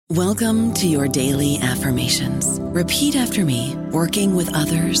Welcome to your daily affirmations. Repeat after me. Working with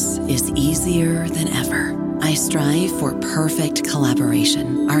others is easier than ever. I strive for perfect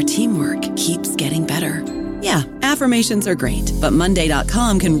collaboration. Our teamwork keeps getting better. Yeah, affirmations are great, but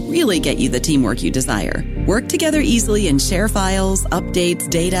Monday.com can really get you the teamwork you desire. Work together easily and share files, updates,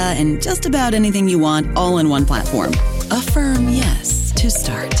 data, and just about anything you want all in one platform. Affirm yes to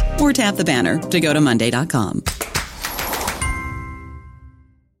start, or tap the banner to go to Monday.com.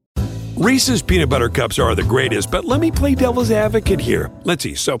 Reese's peanut butter cups are the greatest, but let me play devil's advocate here. Let's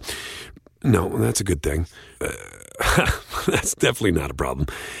see. So, no, that's a good thing. That's definitely not a problem.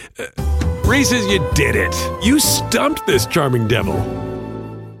 Reese's, you did it. You stumped this charming devil.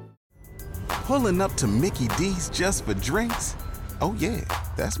 Pulling up to Mickey D's just for drinks? Oh yeah,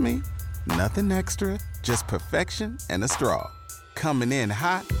 that's me. Nothing extra, just perfection and a straw. Coming in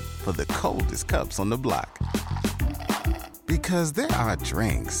hot for the coldest cups on the block. Because there are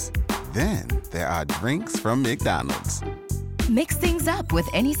drinks. Then there are drinks from McDonald's. Mix things up with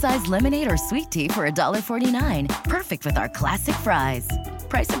any size lemonade or sweet tea for $1.49. Perfect with our classic fries.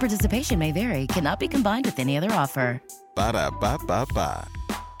 Price and participation may vary. Cannot be combined with any other offer. Ba-da-ba-ba-ba.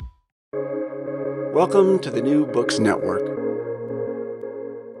 Welcome to the New Books Network.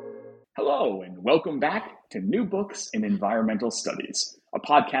 Hello, and welcome back to New Books in Environmental Studies, a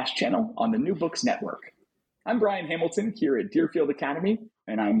podcast channel on the New Books Network. I'm Brian Hamilton here at Deerfield Academy,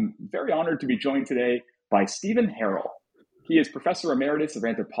 and I'm very honored to be joined today by Stevan Harrell. He is Professor Emeritus of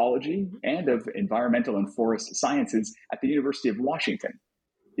Anthropology and of Environmental and Forest Sciences at the University of Washington.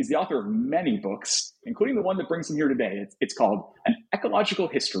 He's the author of many books, including the one that brings him here today. It's called An Ecological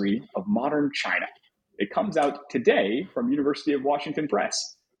History of Modern China. It comes out today from University of Washington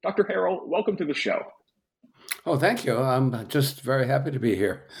Press. Dr. Harrell, welcome to the show. Oh, thank you. I'm just very happy to be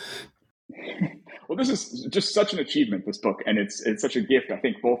here. Well, this is just such an achievement, this book, and it's such a gift, I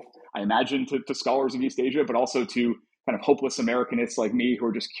think, both, I imagine, to scholars of East Asia, but also to kind of hopeless Americanists like me who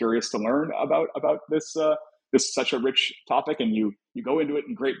are just curious to learn about this this such a rich topic, and you go into it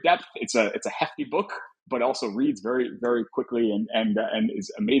in great depth. It's a hefty book, but also reads very, very quickly and is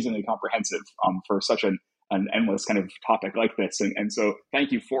amazingly comprehensive for such an endless kind of topic like this. And so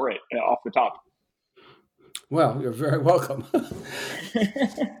thank you for it off the top. Well, you're very welcome.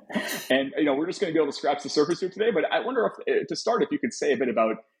 And, we're just going to be able to scratch the surface here today, but I wonder if, to start, if you could say a bit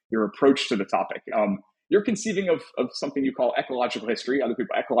about your approach to the topic. You're conceiving of something you call ecological history, other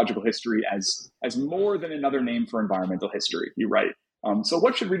people ecological history as more than another name for environmental history, you write. So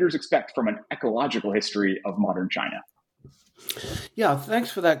what should readers expect from an ecological history of modern China? Yeah,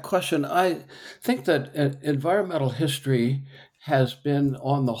 thanks for that question. I think that environmental history has been,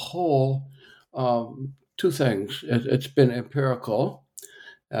 on the whole, two things. It's been empirical,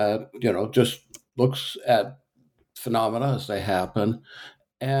 just looks at phenomena as they happen.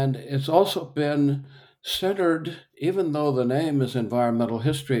 And it's also been centered, even though the name is environmental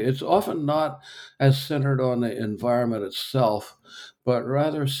history, it's often not as centered on the environment itself, but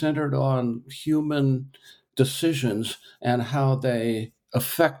rather centered on human decisions and how they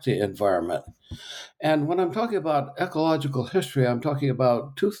affect the environment. And when I'm talking about ecological history, I'm talking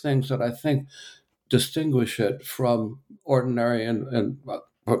about two things that I think distinguish it from ordinary and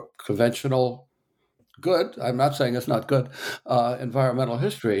conventional good, I'm not saying it's not good, environmental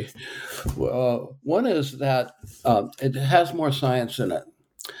history. One is that it has more science in it.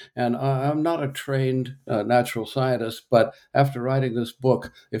 And I'm not a trained natural scientist, but after writing this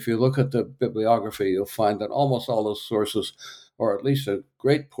book, if you look at the bibliography, you'll find that almost all the sources, or at least a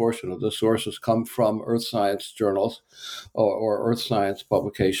great portion of the sources, come from earth science journals or earth science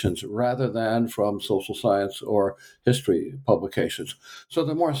publications rather than from social science or history publications. So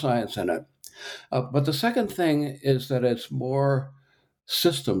there's more science in it. But the second thing is that it's more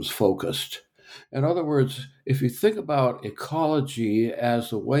systems focused. In other words, if you think about ecology as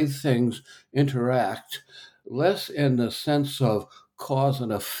the way things interact, less in the sense of cause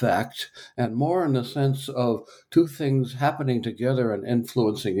and effect, and more in the sense of two things happening together and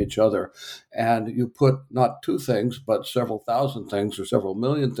influencing each other. And you put not two things, but several thousand things or several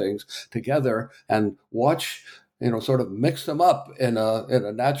million things together and watch, sort of mix them up in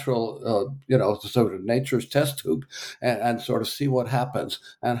a natural, sort of nature's test tube and sort of see what happens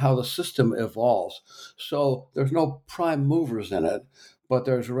and how the system evolves. So there's no prime movers in it, but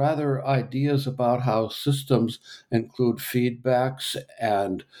there's rather ideas about how systems include feedbacks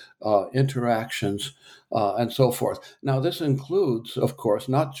and interactions and so forth. Now, this includes, of course,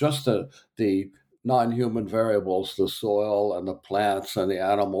 not just the non-human variables, the soil and the plants and the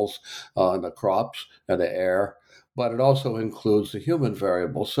animals and the crops and the air, but it also includes the human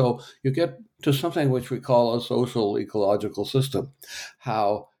variable. So you get to something which we call a social ecological system,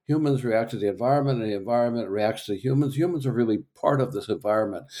 how Humans react to the environment, and the environment reacts to humans. Humans are really part of this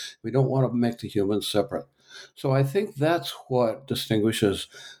environment. We don't want to make the humans separate. So I think that's what distinguishes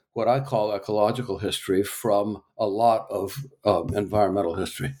what I call ecological history from a lot of environmental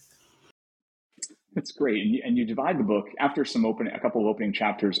history. That's great. And you divide the book after a couple of opening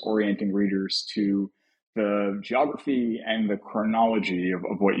chapters orienting readers to the geography and the chronology of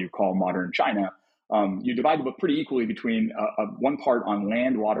what you call modern China. You divide the book pretty equally between one part on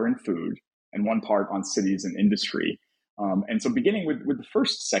land, water, and food, and one part on cities and industry. And so beginning with the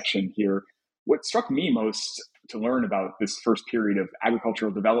first section here, what struck me most to learn about this first period of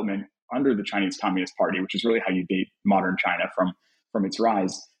agricultural development under the Chinese Communist Party, which is really how you date modern China from its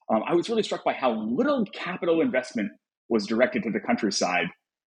rise, I was really struck by how little capital investment was directed to the countryside,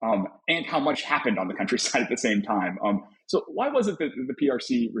 and how much happened on the countryside at the same time. So why was it that the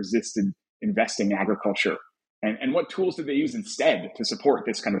PRC resisted investing in agriculture? And what tools did they use instead to support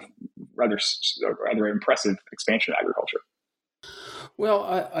this kind of rather impressive expansion of agriculture?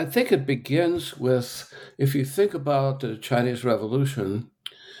 Well, I think it begins with, if you think about the Chinese Revolution,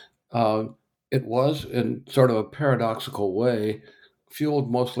 it was in sort of a paradoxical way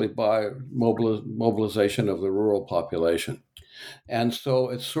fueled mostly by mobilization of the rural population. And so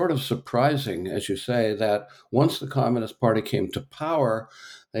it's sort of surprising, as you say, that once the Communist Party came to power,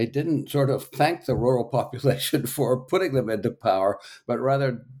 they didn't sort of thank the rural population for putting them into power, but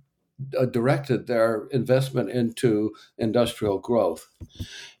rather directed their investment into industrial growth.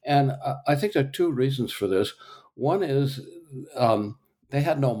 And I think there are two reasons for this. One is they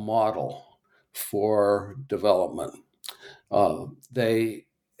had no model for development. They,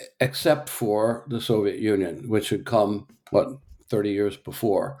 except for the Soviet Union, which had come, 30 years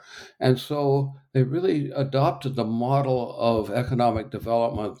before. And so they really adopted the model of economic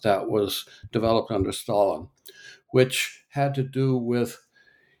development that was developed under Stalin, which had to do with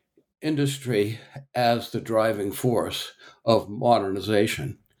industry as the driving force of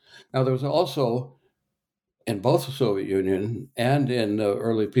modernization. Now, there was also, in both the Soviet Union and in the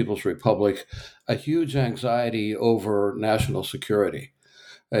early People's Republic, a huge anxiety over national security.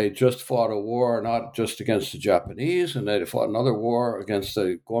 They just fought a war not just against the Japanese, and they fought another war against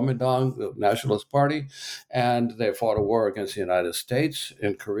the Kuomintang, the Nationalist Party, and they fought a war against the United States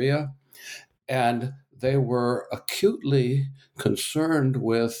in Korea. And they were acutely concerned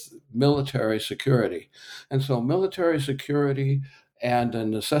with military security. And so military security and the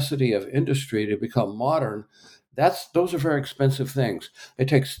necessity of industry to become modern, those are very expensive things. They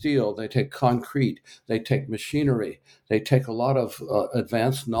take steel, they take concrete, they take machinery, they take a lot of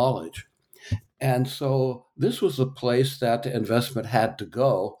advanced knowledge. And so this was the place that the investment had to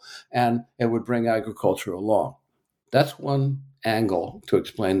go, and it would bring agriculture along. That's one angle to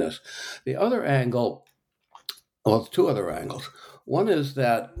explain this. The other angle, well, two other angles. One is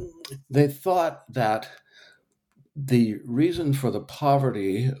that they thought that the reason for the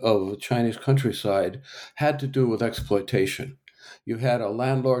poverty of the Chinese countryside had to do with exploitation. You had a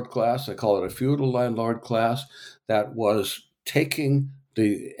landlord class, I call it a feudal landlord class, that was taking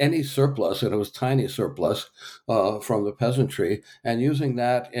any surplus, and it was tiny surplus, from the peasantry, and using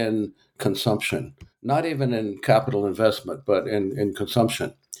that in consumption, not even in capital investment, but in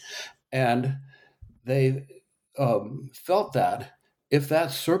consumption. And they felt that if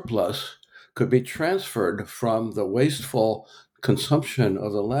that surplus could be transferred from the wasteful consumption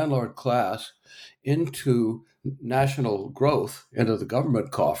of the landlord class into national growth, into the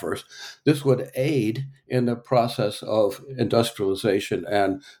government coffers, this would aid in the process of industrialization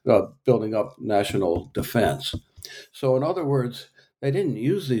and building up national defense. So, in other words, they didn't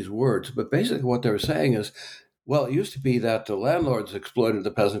use these words, but basically what they were saying is, well, it used to be that the landlords exploited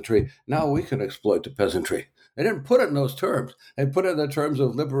the peasantry. Now we can exploit the peasantry. They didn't put it in those terms. They put it in the terms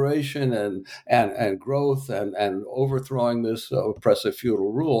of liberation and growth and overthrowing this oppressive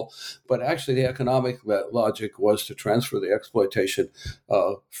feudal rule. But actually, the economic logic was to transfer the exploitation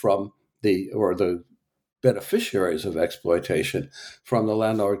from the beneficiaries of exploitation from the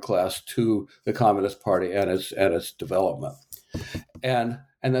landlord class to the Communist Party and its development. And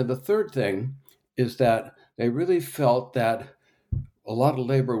then the third thing is that they really felt that a lot of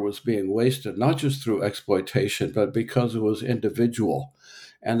labor was being wasted, not just through exploitation, but because it was individual.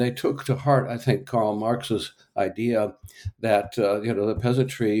 And they took to heart, I think, Karl Marx's idea that the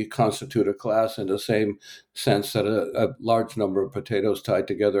peasantry constitute a class in the same sense that a large number of potatoes tied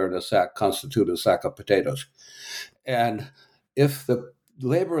together in a sack constitute a sack of potatoes. And if the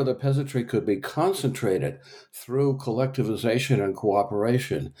labor of the peasantry could be concentrated through collectivization and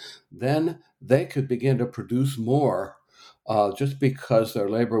cooperation, then they could begin to produce more just because their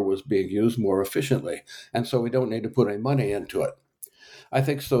labor was being used more efficiently. And so we don't need to put any money into it. I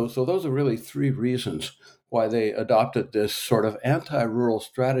think so. So those are really three reasons why they adopted this sort of anti-rural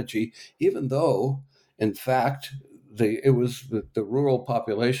strategy, even though, in fact, it was the rural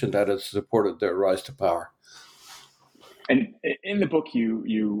population that had supported their rise to power. And in the book,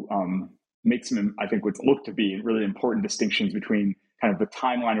 you make some, I think, what look to be really important distinctions between kind of the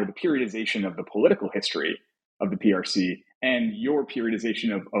timeline or the periodization of the political history of the PRC and your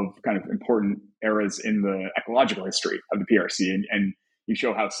periodization of kind of important eras in the ecological history of the PRC. And you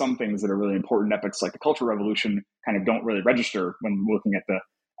show how some things that are really important epochs, like the Cultural Revolution, kind of don't really register when looking at the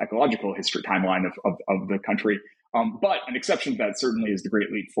ecological history timeline of the country. But an exception to that certainly is the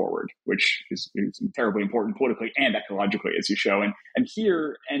Great Leap Forward, which is terribly important politically and ecologically, as you show. And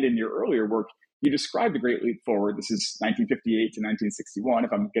here and in your earlier work, you describe the Great Leap Forward. This is 1958 to 1961,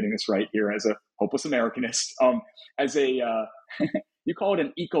 if I'm getting this right here, as a hopeless Americanist, as a you call it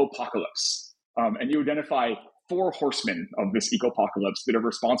an eco-apocalypse, and you identify 4 horsemen of this eco-apocalypse that are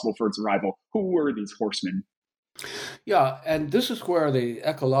responsible for its arrival. Who were these horsemen? Yeah, and this is where the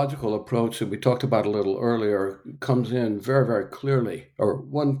ecological approach that we talked about a little earlier comes in very, very clearly, or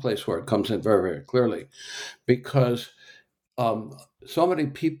one place where it comes in very, very clearly, because so many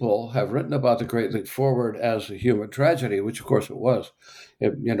people have written about the Great Leap Forward as a human tragedy, which of course it was.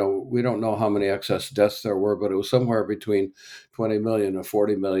 We don't know how many excess deaths there were, but it was somewhere between 20 million and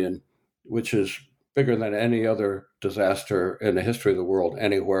 40 million, which is bigger than any other disaster in the history of the world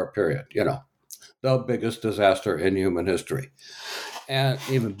anywhere, period. The biggest disaster in human history, and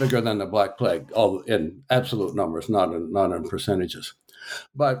even bigger than the Black Plague, all in absolute numbers, not in percentages.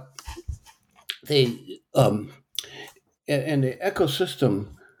 But the in the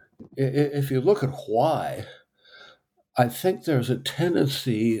ecosystem, if you look at why, I think there's a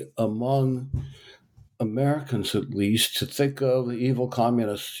tendency among Americans, at least, to think of the evil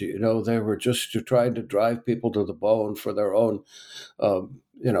communists. They were just trying to drive people to the bone for their own, for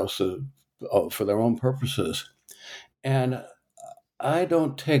their own purposes. And I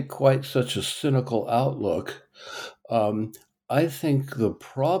don't take quite such a cynical outlook. I think the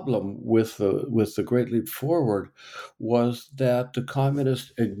problem with the Great Leap Forward was that the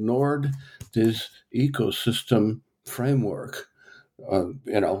communists ignored this ecosystem framework.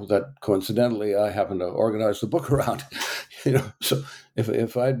 That coincidentally I happen to organize the book around. So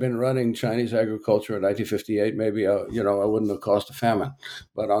if I'd been running Chinese agriculture in 1958, maybe I wouldn't have caused a famine.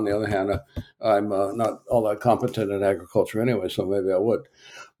 But on the other hand, I'm not all that competent in agriculture anyway, so maybe I would.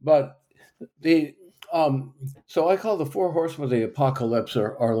 But so I call the 4 horsemen of the apocalypse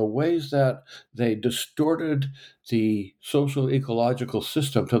are the ways that they distorted the social ecological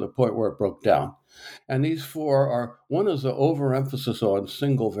system to the point where it broke down. And these 4 are, one is the overemphasis on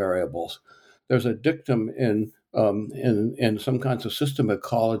single variables. There's a dictum in some kinds of system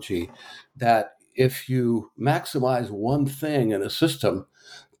ecology that if you maximize one thing in a system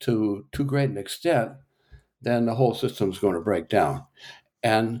to too great an extent, then the whole system is going to break down.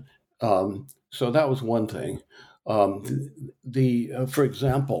 And so that was one thing. For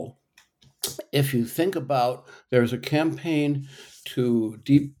example, if you think about, there's a campaign to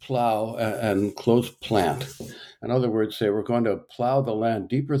deep plow and close plant. In other words, they were going to plow the land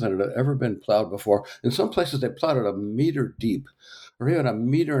deeper than it had ever been plowed before. In some places, they plowed it 1 meter deep, or even 1.5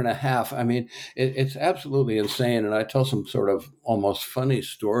 meters. I mean, it's absolutely insane. And I tell some sort of almost funny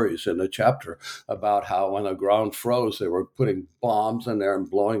stories in the chapter about how when the ground froze, they were putting bombs in there and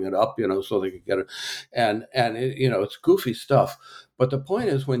blowing it up, so they could get it. And it's goofy stuff. But the point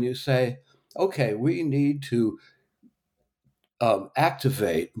is, when you say, okay, we need to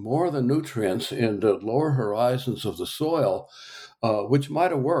activate more of the nutrients in the lower horizons of the soil, which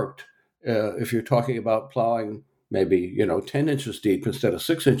might have worked if you're talking about plowing maybe 10 inches deep instead of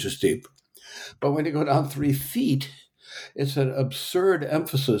 6 inches deep. But when you go down 3 feet, it's an absurd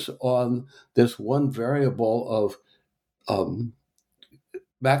emphasis on this one variable of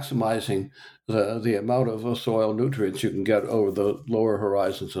maximizing the amount of soil nutrients you can get over the lower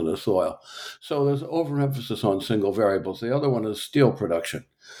horizons of the soil. So there's overemphasis on single variables. The other one is steel production.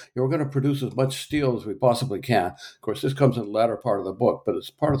 We're going to produce as much steel as we possibly can. Of course, this comes in the latter part of the book, but it's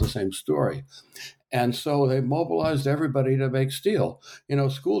part of the same story. And so they mobilized everybody to make steel.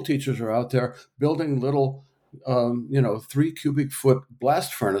 School teachers are out there building little 3 cubic foot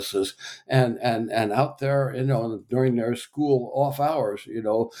blast furnaces and out there, during their school off hours,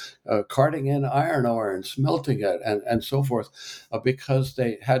 carting in iron ore and smelting it and so forth, because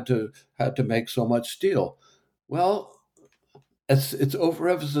they had to make so much steel. Well, it's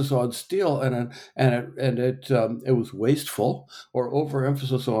overemphasis on steel, and it was wasteful, or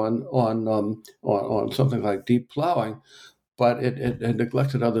overemphasis on something like deep plowing, but it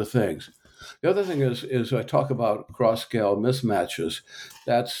neglected other things. The other thing is I talk about cross-scale mismatches.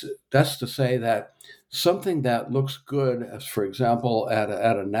 That's to say that something that looks good, as for example, at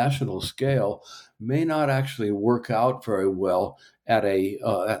a national scale, may not actually work out very well at a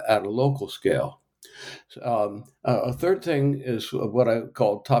local scale. A third thing is what I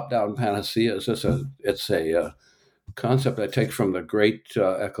call top-down panaceas. It's a concept I take from the great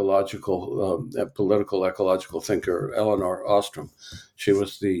political ecological thinker Eleanor Ostrom. She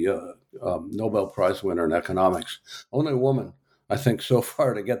was the Nobel Prize winner in economics. Only woman, I think, so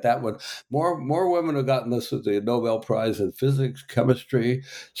far to get that one. More women have gotten the Nobel Prize in physics, chemistry,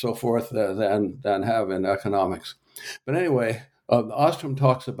 so forth than have in economics. But anyway, Ostrom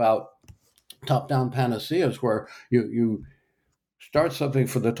talks about top-down panaceas, where you start something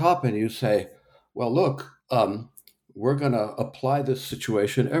from the top and you say, well, look, we're going to apply this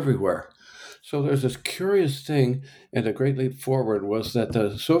situation everywhere. So there's this curious thing, and the Great Leap Forward was that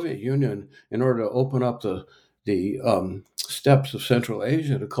the Soviet Union, in order to open up the steppes of Central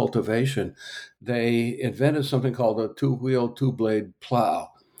Asia to cultivation, they invented something called a two-wheel, two-blade plow.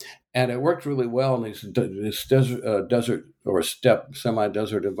 And it worked really well in these desert or steppe,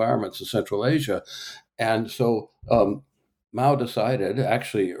 semi-desert environments in Central Asia. And so Mao decided,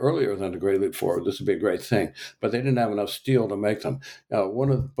 actually earlier than the Great Leap Forward, this would be a great thing, but they didn't have enough steel to make them.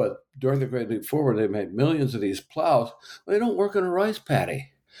 But during the Great Leap Forward, they made millions of these plows. Well, they don't work in a rice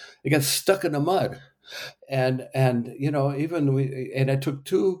paddy. They get stuck in the mud. And it took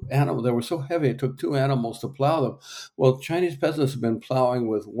two animals. They were so heavy, it took two animals to plow them. Well, Chinese peasants have been plowing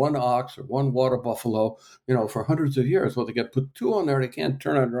with one ox or one water buffalo, for hundreds of years. Well, they put two on there, they can't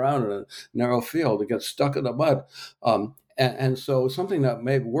turn it around in a narrow field. They get stuck in the mud. And so something that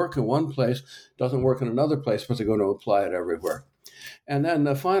may work in one place doesn't work in another place, but they're going to apply it everywhere. And then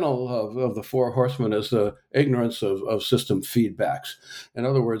the final of the four horsemen is the ignorance of system feedbacks. In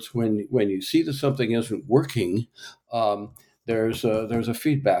other words, when you see that something isn't working, there's a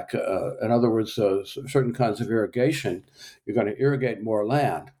feedback. In other words, certain kinds of irrigation, you're going to irrigate more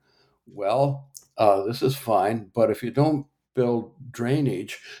land. Well, this is fine, but if you don't build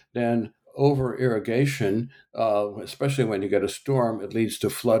drainage, then over irrigation, especially when you get a storm, it leads to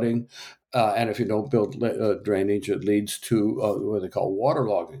flooding. And if you don't build drainage, it leads to what they call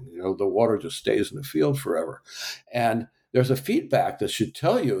waterlogging. The water just stays in the field forever. And there's a feedback that should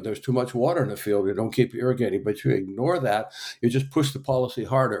tell you there's too much water in the field. You don't keep irrigating, but you ignore that. You just push the policy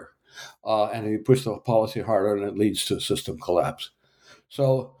harder. And you push the policy harder, and it leads to system collapse.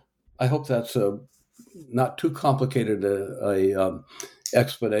 So I hope that's not too complicated a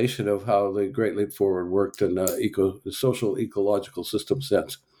explanation of how the Great Leap Forward worked in the social ecological system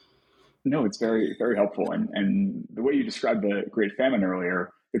sense. No, it's very, very helpful. And the way you described the Great Famine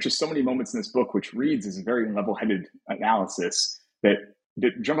earlier, there's just so many moments in this book which reads as a very level-headed analysis that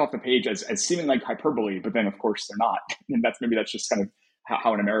jump off the page as seeming like hyperbole, but then of course they're not. And that's just kind of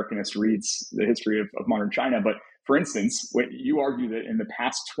how an Americanist reads the history of modern China. But for instance, you argue that in the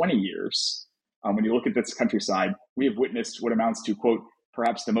past 20 years, when you look at this countryside, we have witnessed what amounts to, quote,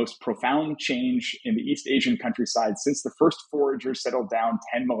 perhaps the most profound change in the East Asian countryside since the first foragers settled down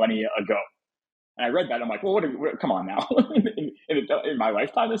 10 millennia ago. And I read that, I'm like, well, come on now. in my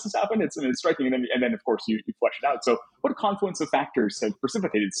lifetime, this has happened. It's striking. And then, of course, you flesh it out. So what confluence of factors have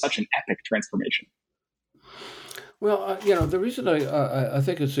precipitated such an epic transformation? Well, the reason I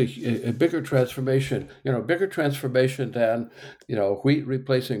think it's a bigger transformation, than, wheat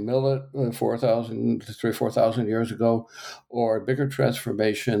replacing millet 4,000 years ago, or a bigger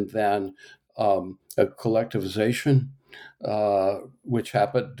transformation than a collectivization, which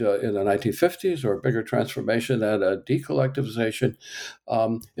happened in the 1950s, or a bigger transformation than a decollectivization.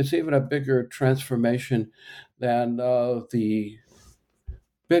 It's even a bigger transformation than the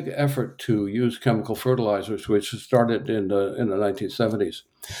big effort to use chemical fertilizers, which started in the 1970s.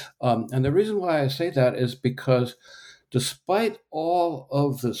 And the reason why I say that is because despite all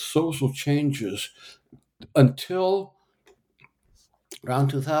of the social changes until around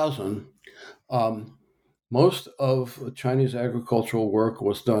 2000, most of Chinese agricultural work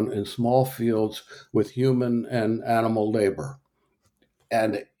was done in small fields with human and animal labor.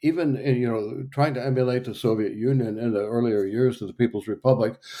 And even, trying to emulate the Soviet Union in the earlier years of the People's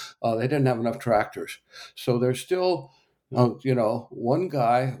Republic, they didn't have enough tractors. So there's still, one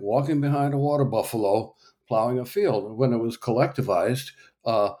guy walking behind a water buffalo plowing a field. When it was collectivized,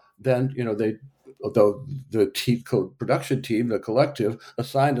 then, the production team, the collective,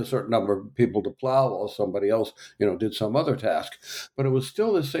 assigned a certain number of people to plow while somebody else, did some other task. But it was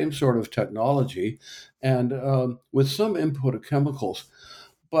still the same sort of technology, and with some input of chemicals.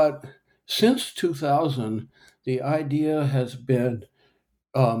 But since 2000, the idea has been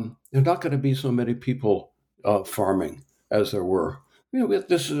there's not going to be so many people farming as there were. With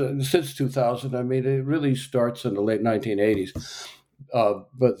this since 2000, I mean, it really starts in the late 1980s.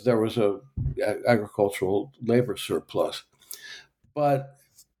 But there was a agricultural labor surplus. But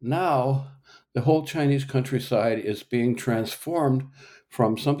now the whole Chinese countryside is being transformed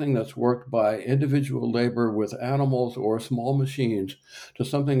from something that's worked by individual labor with animals or small machines to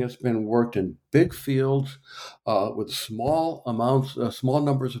something that's been worked in big fields with small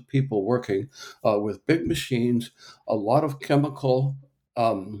numbers of people working with big machines, a lot of chemical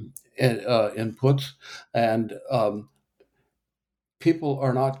inputs, and people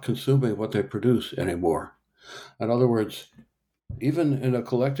are not consuming what they produce anymore. In other words, even in a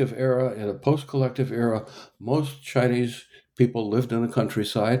collective era, in a post-collective era, most Chinese people lived in the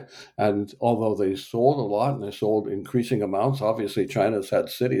countryside, and although they sold a lot and they sold increasing amounts, obviously China's had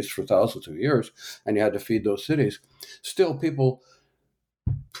cities for thousands of years, and you had to feed those cities. Still, people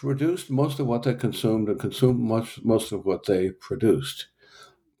produced most of what they consumed and consumed most of what they produced,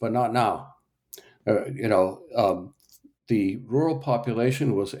 but not now. The rural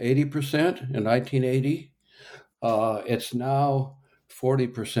population was 80% in 1980. It's now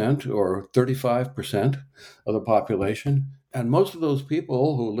 40% or 35% of the population. And most of those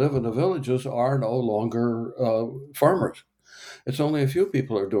people who live in the villages are no longer farmers. It's only a few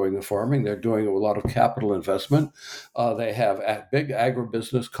people are doing the farming. They're doing a lot of capital investment. They have big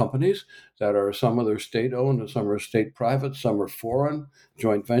agribusiness companies that are, some of them state-owned and some are state-private, some are foreign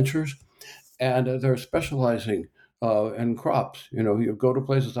joint ventures. And they're specializing in crops. You go to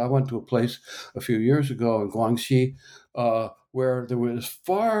places. I went to a place a few years ago in Guangxi where there were, as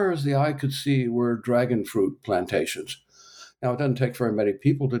far as the eye could see, were dragon fruit plantations. Now, it doesn't take very many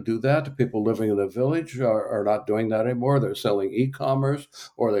people to do that. The people living in the village are not doing that anymore. They're selling e-commerce,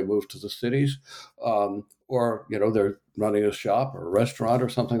 or they move to the cities, or they're running a shop or a restaurant or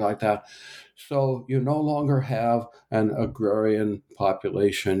something like that. So you no longer have an agrarian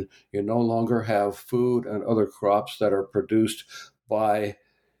population. You no longer have food and other crops that are produced by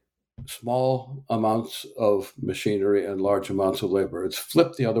small amounts of machinery and large amounts of labor. It's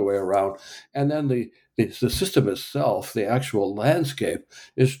flipped the other way around. And then the system itself, the actual landscape,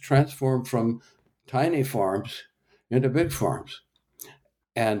 is transformed from tiny farms into big farms.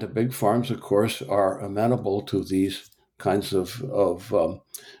 And the big farms, of course, are amenable to these kinds of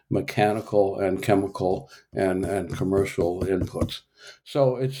mechanical and chemical and commercial inputs.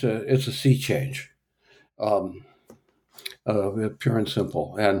 So it's a sea change, pure and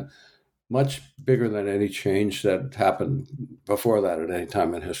simple, and much bigger than any change that happened before that at any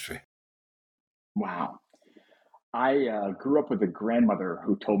time in history. Wow. I grew up with a grandmother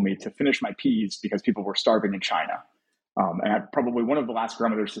who told me to finish my peas because people were starving in China. And I'm probably one of the last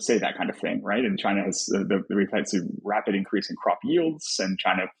grandmothers to say that kind of thing, right? And China has we've had a rapid increase in crop yields, and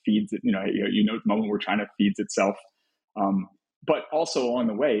China feeds it. The moment where China feeds itself. But also along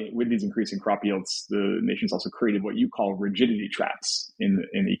the way, with these increasing crop yields, the nation's also created what you call rigidity traps in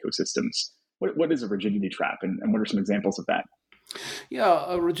ecosystems. What is a rigidity trap, and what are some examples of that? Yeah,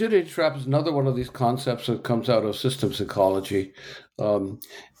 a rigidity trap is another one of these concepts that comes out of systems ecology.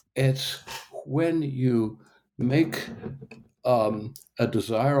 It's when you make a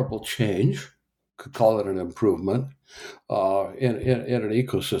desirable change, could call it an improvement, in an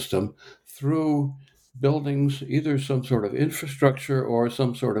ecosystem through buildings, either some sort of infrastructure or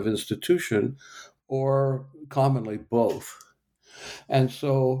some sort of institution, or commonly both. And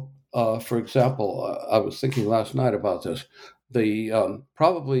so, for example, I was thinking last night about this.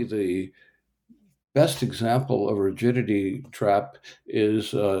 Probably the best example of a rigidity trap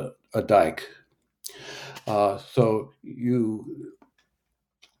is a dike. So you,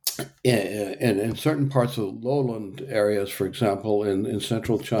 in certain parts of lowland areas, for example, in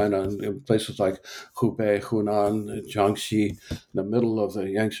central China, in places like Hubei, Hunan, Jiangxi, in the middle of the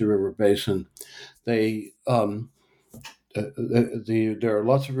Yangtze River Basin, there are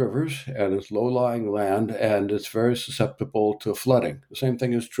lots of rivers, and it's low-lying land, and it's very susceptible to flooding. The same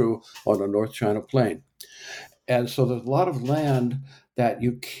thing is true on the North China Plain. And so there's a lot of land that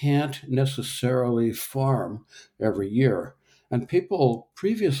you can't necessarily farm every year. And people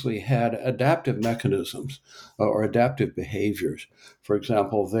previously had adaptive mechanisms or adaptive behaviors. For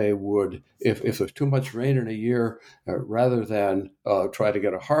example, they would, if there's too much rain in a year, rather than try to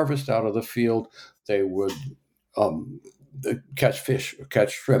get a harvest out of the field, they would catch fish or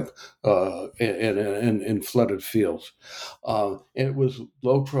catch shrimp in flooded fields. It was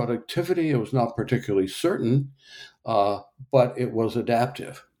low productivity. It was not particularly certain, but it was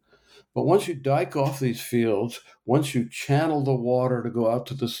adaptive. But once you dike off these fields, once you channel the water to go out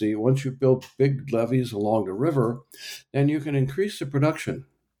to the sea, once you build big levees along the river, then you can increase the production.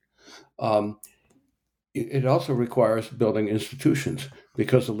 It also requires building institutions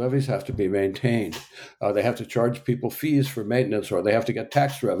because the levees have to be maintained. They have to charge people fees for maintenance, or they have to get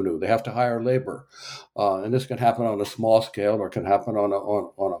tax revenue. They have to hire labor, and this can happen on a small scale, or can happen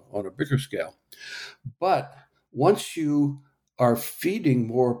on a bigger scale. But once you are feeding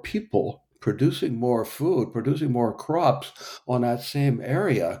more people, producing more food, producing more crops on that same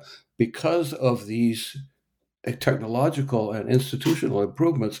area, because of these technological and institutional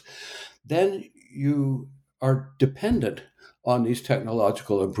improvements, then you are dependent on these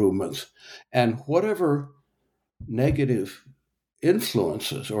technological improvements. And whatever negative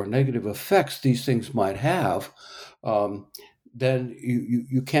influences or negative effects these things might have, then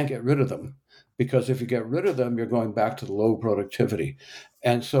you can't get rid of them. Because if you get rid of them, you're going back to the low productivity.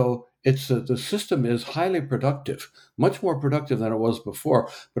 And so the system is highly productive, much more productive than it was before,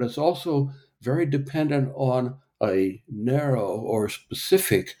 but it's also very dependent on a narrow or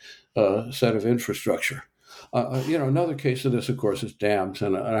specific set of infrastructure. Another case of this, of course, is dams,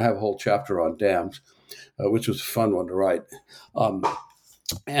 and I have a whole chapter on dams, which was a fun one to write.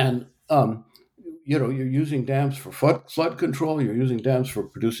 You're using dams for flood control, you're using dams for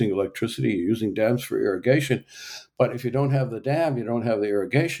producing electricity, you're using dams for irrigation. But if you don't have the dam, you don't have the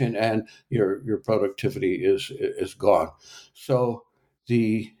irrigation, and your productivity is gone. So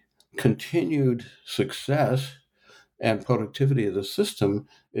the continued success and productivity of the system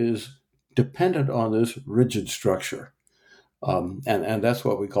is dependent on this rigid structure. And that's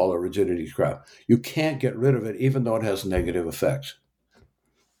what we call a rigidity trap. You can't get rid of it, even though it has negative effects.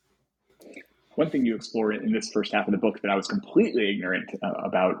 One thing you explore in this first half of the book that I was completely ignorant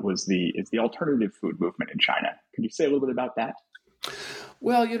about is the alternative food movement in China. Could you say a little bit about that?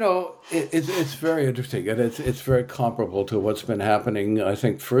 Well, it's very interesting, and it's very comparable to what's been happening, I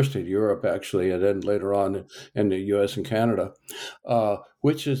think, first in Europe, actually, and then later on in the U.S. and Canada,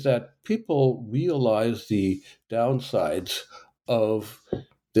 which is that people realize the downsides of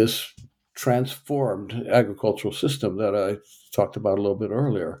this transformed agricultural system that I talked about a little bit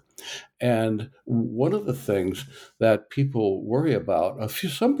earlier. And one of the things that people worry about,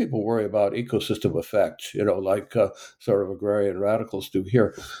 some people worry about ecosystem effects, like sort of agrarian radicals do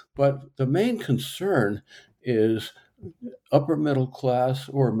here. But the main concern is upper middle class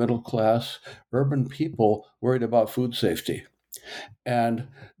or middle class urban people worried about food safety. And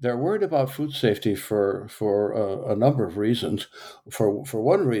they're worried about food safety for a number of reasons. For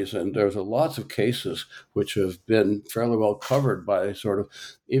one reason, there's lots of cases which have been fairly well covered by sort of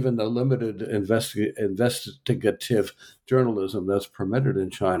even the limited investigative journalism that's permitted in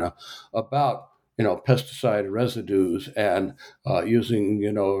China about pesticide residues and using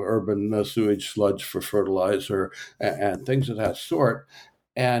urban sewage sludge for fertilizer and things of that sort.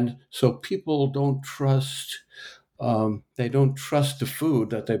 And so people don't trust. They don't trust the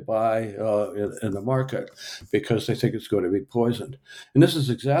food that they buy in the market because they think it's going to be poisoned. And this is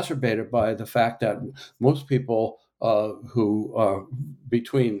exacerbated by the fact that most people who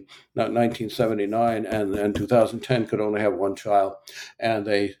between 1979 and 2010 could only have one child, and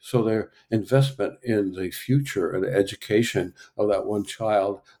so their investment in the future and the education of that one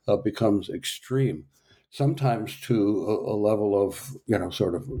child becomes extreme, sometimes to a level of,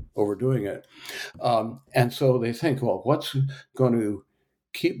 sort of overdoing it. And so they think, well, what's going to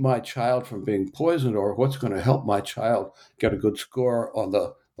keep my child from being poisoned, or what's going to help my child get a good score on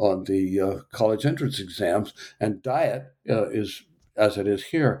the college entrance exams? And diet is, as it is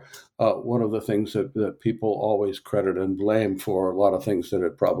here, one of the things that people always credit and blame for a lot of things that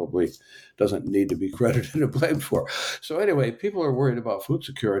it probably doesn't need to be credited and blamed for. So anyway, people are worried about food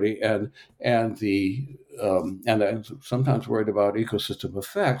security and sometimes worried about ecosystem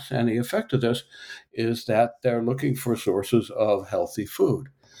effects. And the effect of this is that they're looking for sources of healthy food.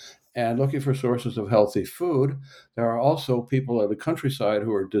 And looking for sources of healthy food, there are also people in the countryside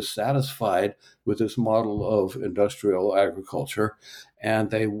who are dissatisfied with this model of industrial agriculture,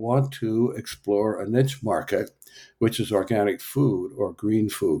 and they want to explore a niche market, which is organic food or green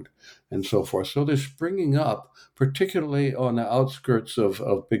food and so forth. So they're springing up, particularly on the outskirts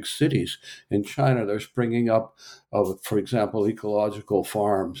of big cities. In China, they're springing up, for example, ecological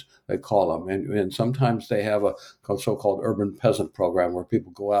farms, they call them. And sometimes they have a so-called urban peasant program where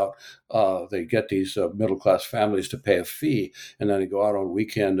people go out, they get these middle-class families to pay a fee, and then they go out on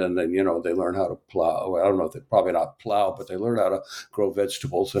weekend, and then, they learn how to plow. Well, I don't know if they probably not plow, but they learn how to grow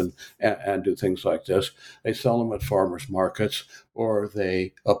vegetables and do things like this. They sell them at farmers markets. or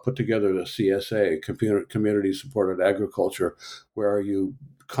they put together the CSA, Community Supported Agriculture, where you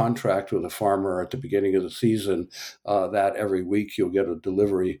contract with a farmer at the beginning of the season that every week you'll get a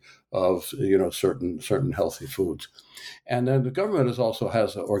delivery of certain healthy foods. And then the government also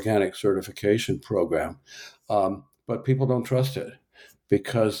has an organic certification program, but people don't trust it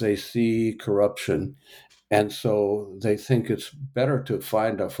because they see corruption. And so they think it's better to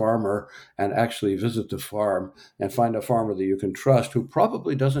find a farmer and actually visit the farm and find a farmer that you can trust who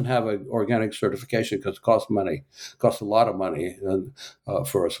probably doesn't have an organic certification because it costs money, costs a lot of money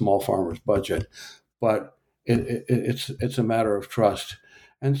for a small farmer's budget. But it's a matter of trust.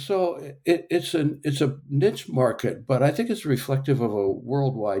 And so it's a niche market, but I think it's reflective of a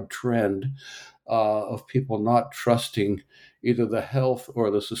worldwide trend of people not trusting either the health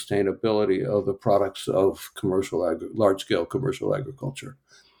or the sustainability of the products of large-scale commercial agriculture.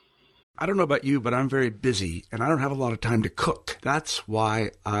 I don't know about you, but I'm very busy and I don't have a lot of time to cook. That's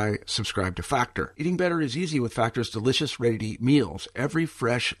why I subscribe to Factor. Eating better is easy with Factor's delicious, ready-to-eat meals. Every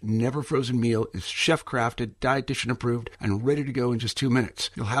fresh, never frozen meal is chef-crafted, dietitian approved, and ready to go in just 2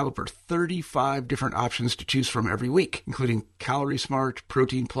 minutes. You'll have over 35 different options to choose from every week, including Calorie Smart,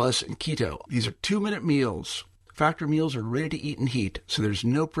 Protein Plus, and Keto. These are 2-minute meals. Factor meals are ready to eat and heat, so there's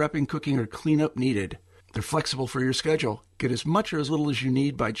no prepping, cooking, or cleanup needed. They're flexible for your schedule. Get as much or as little as you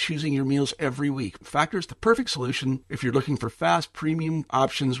need by choosing your meals every week. Factor is the perfect solution if you're looking for fast, premium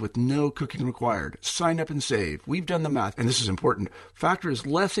options with no cooking required. Sign up and save. We've done the math, and this is important. Factor is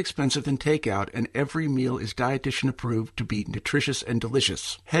less expensive than takeout, and every meal is dietitian approved to be nutritious and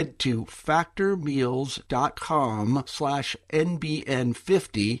delicious. Head to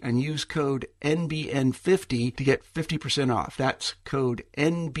factormeals.com/NBN50 and use code NBN50 to get 50% off. That's code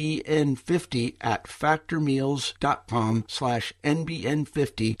NBN50 at factormeals.com/NBN50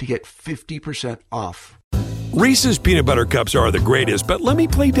 to get 50% off. Reese's peanut butter cups are the greatest, but let me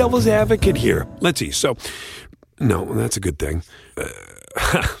play devil's advocate here. Let's see. So, no, that's a good thing.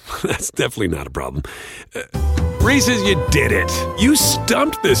 That's definitely not a problem. Reese's, you did it. You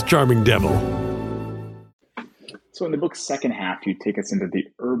stumped this charming devil. So in the book's second half, you take us into the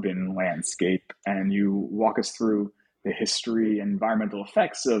urban landscape and you walk us through the history and environmental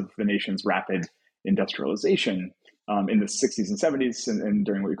effects of the nation's rapid industrialization in the 60s and 70s and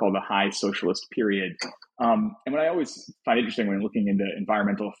during what we call the high socialist period. And what I always find interesting when looking into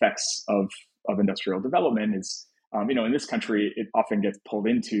environmental effects of industrial development is, in this country, it often gets pulled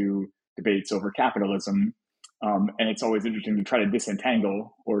into debates over capitalism. And it's always interesting to try to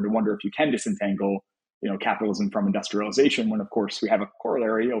disentangle or to wonder if you can disentangle, capitalism from industrialization when, of course, we have a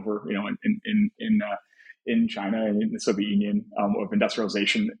corollary over, in China and in the Soviet Union of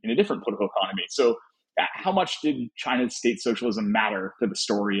industrialization in a different political economy. So how much did China's state socialism matter to the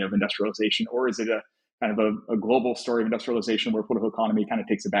story of industrialization? Or is it a kind of a global story of industrialization where political economy kind of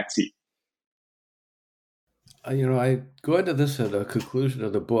takes a back seat? I go into this at the conclusion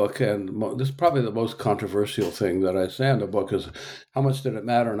of the book, and this is probably the most controversial thing that I say in the book is how much did it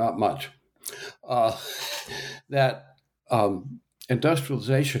matter? Not much. That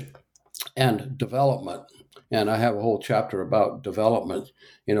industrialization and development, and I have a whole chapter about development,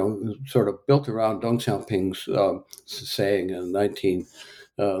 sort of built around Deng Xiaoping's saying in late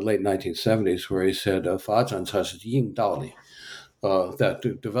 1970s, where he said, 发展才是硬道理. That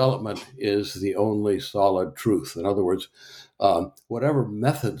development is the only solid truth. In other words, whatever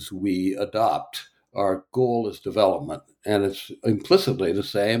methods we adopt, our goal is development. And it's implicitly the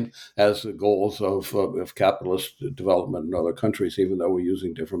same as the goals of capitalist development in other countries, even though we're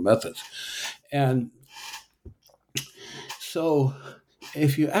using different methods. And so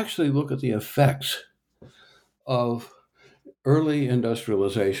if you actually look at the effects of early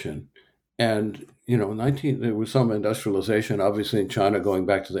industrialization, and there was some industrialization, obviously, in China going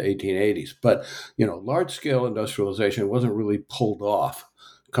back to the 1880s. But, large-scale industrialization wasn't really pulled off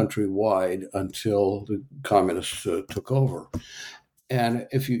countrywide until the communists took over. And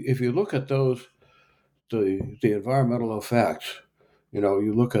if you look at those, the environmental effects,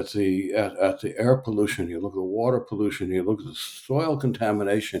 you look at the air pollution, you look at the water pollution, you look at the soil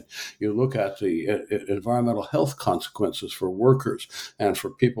contamination, you look at the environmental health consequences for workers and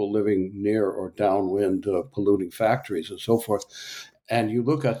for people living near or downwind polluting factories and so forth. And you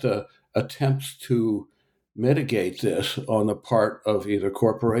look at the attempts to mitigate this on the part of either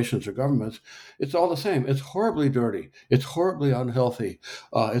corporations or governments, it's all the same. It's horribly dirty. It's horribly unhealthy.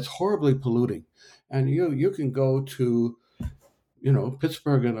 It's horribly polluting. And you can go to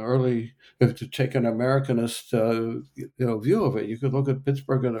Pittsburgh in the early, if to take an Americanist view of it, you could look at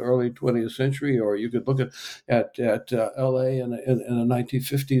Pittsburgh in the early 20th century, or you could look at L.A. in the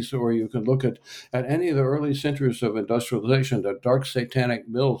 1950s, or you could look at any of the early centers of industrialization, the dark satanic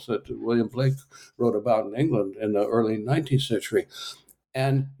mills that William Blake wrote about in England in the early 19th century.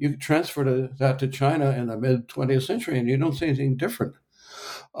 And you transfer that to China in the mid 20th century, and you don't see anything different.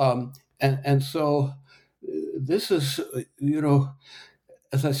 And so this is,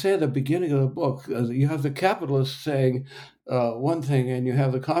 as I say at the beginning of the book, you have the capitalists saying one thing, and you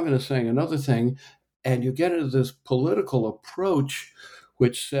have the communists saying another thing, and you get into this political approach,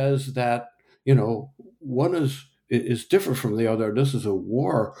 which says that one is different from the other. This is a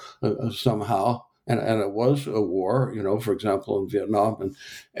war somehow. And it was a war, for example, in Vietnam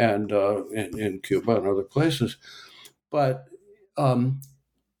and in Cuba and other places. But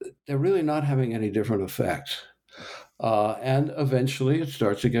they're really not having any different effects. And eventually it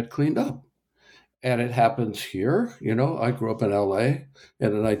starts to get cleaned up. And it happens here. I grew up in LA in the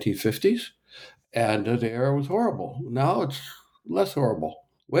 1950s, and the air was horrible. Now it's less horrible,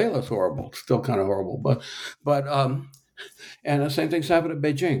 way less horrible. It's still kind of horrible. But and the same thing's happened in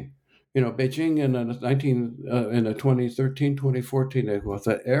Beijing. Beijing in the 2013, 2014, it was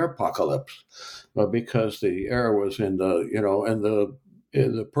the air apocalypse because the air was in the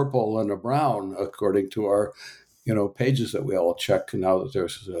purple and the brown, according to our pages that we all check now that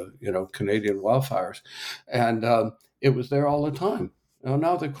there's Canadian wildfires, and it was there all the time.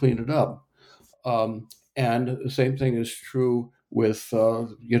 Now they cleaned it up, and the same thing is true with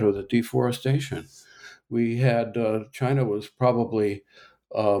the deforestation. We had China was probably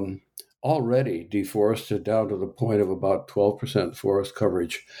already deforested down to the point of about 12% forest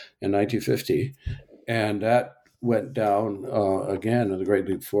coverage in 1950. And that went down again in the Great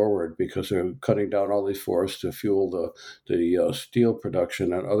Leap Forward because they're cutting down all these forests to fuel the steel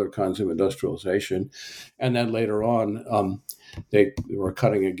production and other kinds of industrialization. And then later on, they were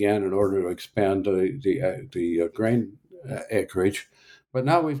cutting again in order to expand the grain acreage. But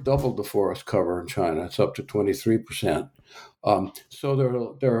now we've doubled the forest cover in China. It's up to 23%.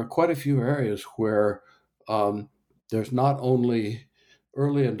 So there are quite a few areas where there's not only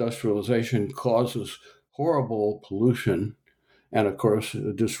early industrialization causes horrible pollution, and of course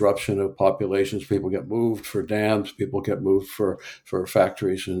disruption of populations. People get moved for dams, people get moved for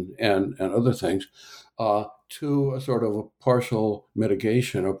factories and other things, to a sort of a partial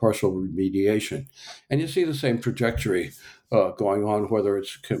mitigation or partial remediation. And you see the same trajectory going on, whether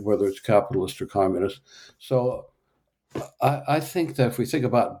it's capitalist or communist. So I think that if we think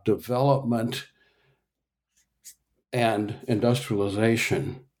about development and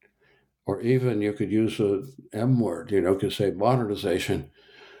industrialization, or even you could use a M word, could say modernization,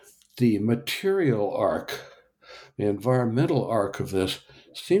 the material arc, the environmental arc of this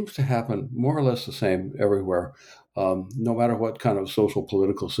seems to happen more or less the same everywhere, no matter what kind of social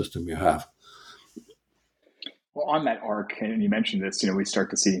political system you have. Well, on that arc, and you mentioned this, we start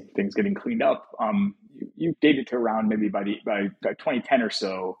to see things getting cleaned up. You dated to around maybe by 2010 or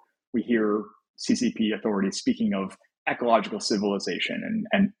so, we hear CCP authorities speaking of ecological civilization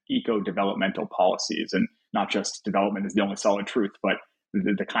and eco-developmental policies, and not just development is the only solid truth, but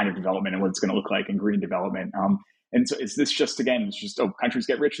the kind of development and what it's going to look like in green development. And so is this just, again, it's just, countries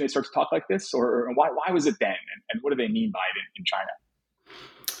get rich and they start to talk like this? Or why was it then? And what do they mean by it in China?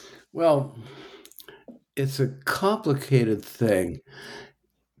 Well, it's a complicated thing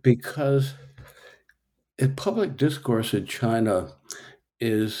because public discourse in China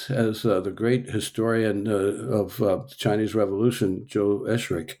is, as the great historian of the Chinese Revolution, Zhou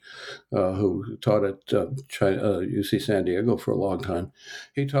Eshrich, who taught at UC San Diego for a long time,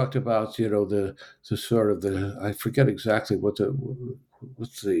 he talked about the sort of I forget exactly what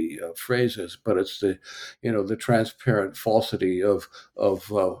the phrase is, but it's the transparent falsity of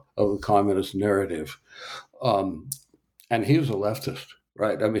the communist narrative, and he was a leftist.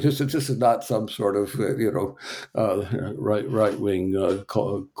 Right. I mean, this is not some sort of, right wing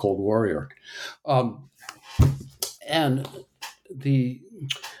cold warrior. And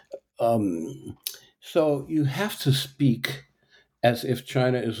so you have to speak as if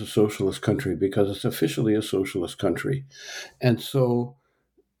China is a socialist country because it's officially a socialist country. And so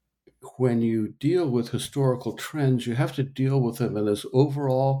when you deal with historical trends, you have to deal with them in this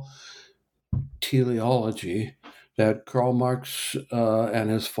overall teleology that Karl Marx and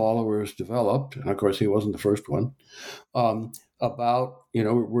his followers developed, and of course he wasn't the first one, about,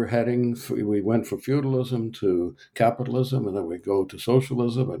 we went from feudalism to capitalism, and then we go to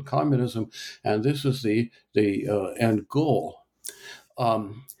socialism and communism, and this is the end goal.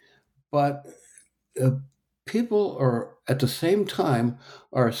 But people are at the same time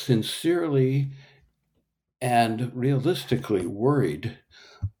are sincerely and realistically worried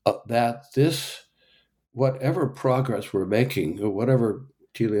that this, whatever progress we're making, or whatever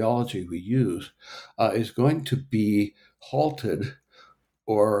teleology we use, is going to be halted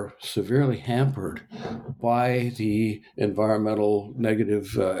or severely hampered by the environmental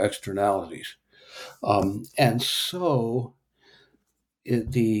negative externalities. And so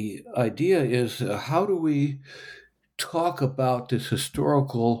the idea is how do we talk about this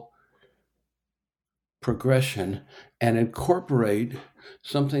historical progression and incorporate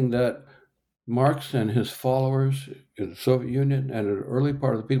something that Marx and his followers in the Soviet Union and an early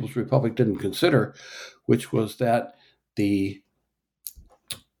part of the People's Republic didn't consider, which was that the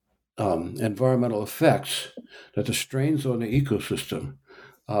environmental effects, that the strains on the ecosystem,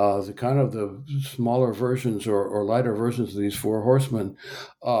 the kind of the smaller versions or lighter versions of these four horsemen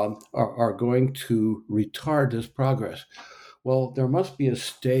are going to retard this progress. Well, there must be a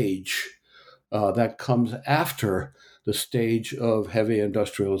stage that comes after the stage of heavy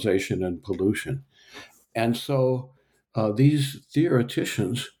industrialization and pollution. And so these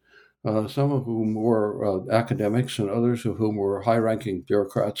theoreticians, some of whom were academics and others of whom were high-ranking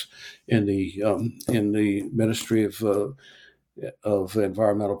bureaucrats in the Ministry of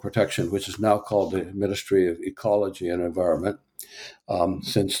Environmental Protection, which is now called the Ministry of Ecology and Environment,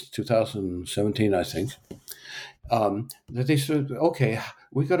 since 2017, I think. That they said, okay,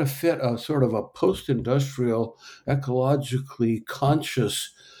 we got to fit a sort of a post-industrial, ecologically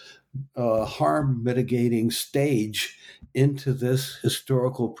conscious, harm mitigating stage into this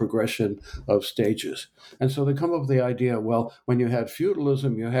historical progression of stages. And so they come up with the idea, well, when you had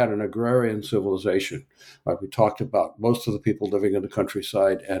feudalism, you had an agrarian civilization. Like we talked about, most of the people living in the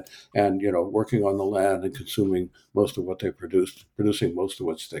countryside and working on the land and consuming most of what they produced, producing most of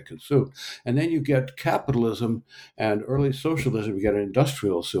what they consumed. And then you get capitalism and early socialism, you get an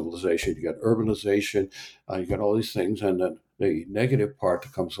industrial civilization, you get urbanization, you get all these things, and then the negative part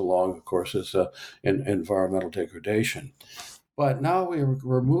that comes along, of course, is environmental degradation. But now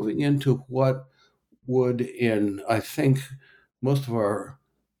we're moving into what would, in I think most of our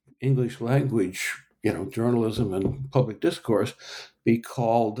English language, journalism and public discourse, be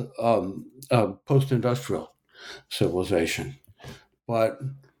called post-industrial civilization. But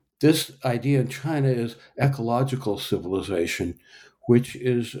this idea in China is ecological civilization, which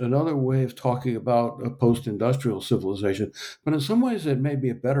is another way of talking about a post-industrial civilization. But in some ways, it may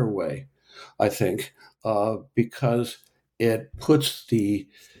be a better way, I think, because it puts the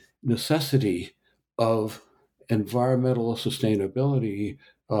necessity of environmental sustainability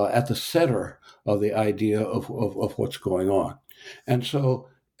at the center of the idea of what's going on. And so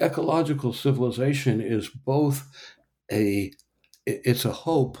ecological civilization is both it's a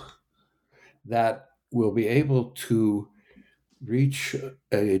hope that we'll be able to reach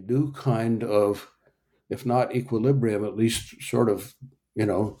a new kind of, if not equilibrium, at least sort of,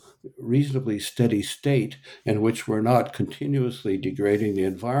 reasonably steady state in which we're not continuously degrading the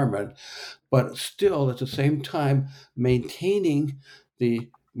environment, but still at the same time maintaining the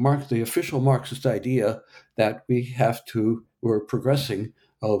official Marxist idea that we're progressing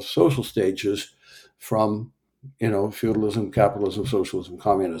of social stages from, feudalism, capitalism, socialism,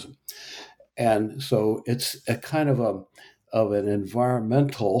 communism. And so it's a kind of an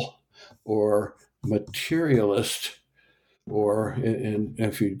environmental or materialist, or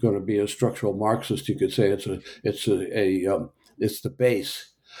if you're going to be a structural Marxist, you could say it's the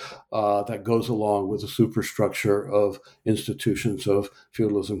base that goes along with the superstructure of institutions of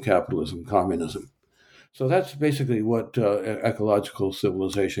feudalism, capitalism, communism. So that's basically what ecological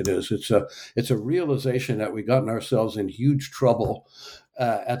civilization is. It's a realization that we gotten ourselves in huge trouble,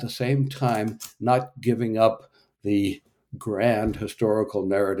 at the same time not giving up the grand historical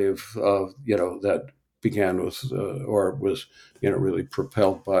narrative that began with or was really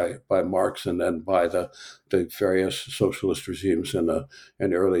propelled by Marx and then by the various socialist regimes in the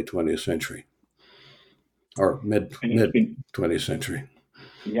early 20th century or mid 20th century.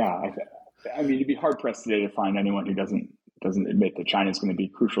 Yeah, I mean, you'd be hard pressed today to find anyone who doesn't admit that China is going to be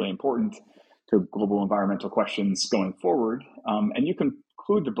crucially important to global environmental questions going forward. And you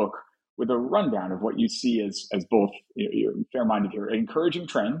conclude the book with a rundown of what you see as both, you're fair-minded here, encouraging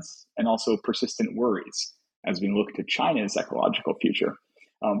trends and also persistent worries as we look to China's ecological future.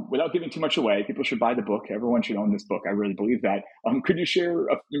 Without giving too much away, people should buy the book. Everyone should own this book. I really believe that. Could you share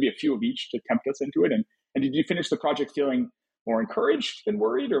maybe a few of each to tempt us into it? And did you finish the project feeling more encouraged than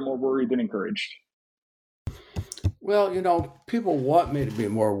worried, or more worried than encouraged? Well, people want me to be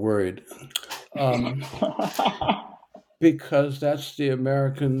more worried. Because that's the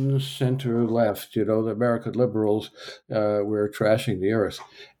American center left, the American liberals, we're trashing the earth.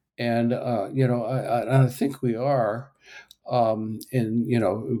 And, I think we are, given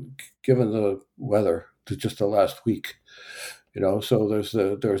the weather to just the last week. So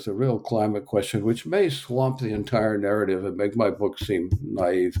there's a real climate question, which may swamp the entire narrative and make my book seem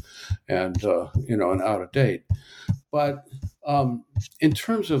naive and and out of date. But in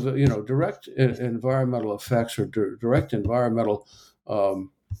terms of direct environmental effects or direct environmental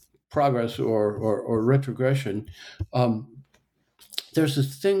progress or retrogression, there's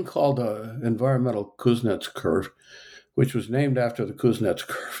this thing called the environmental Kuznets curve, which was named after the Kuznets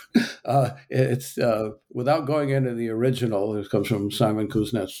curve. It's without going into the original. It comes from Simon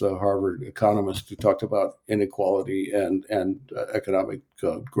Kuznets, the Harvard economist, who talked about inequality and economic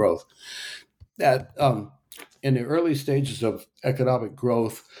growth. That in the early stages of economic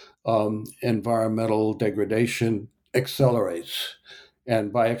growth, environmental degradation accelerates,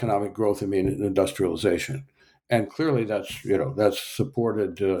 and by economic growth, I mean industrialization. And clearly, that's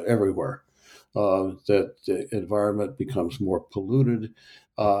supported everywhere. That the environment becomes more polluted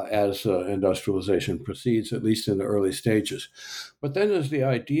as industrialization proceeds, at least in the early stages. But then there's the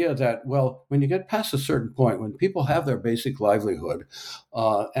idea that, well, when you get past a certain point, when people have their basic livelihood,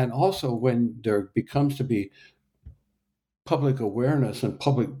 and also when there becomes to be public awareness and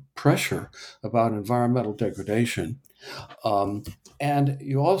public pressure about environmental degradation, and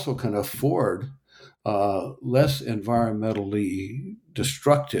you also can afford less environmentally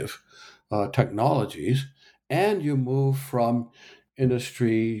destructive technologies, and you move from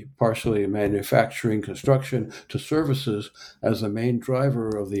industry, partially manufacturing, construction, to services as the main driver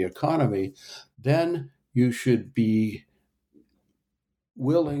of the economy, then you should be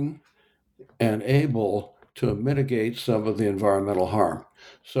willing and able to mitigate some of the environmental harm.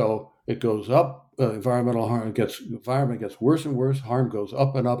 So it goes up. Environment gets worse and worse. Harm goes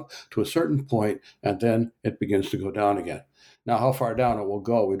up and up to a certain point, and then it begins to go down again. Now, how far down it will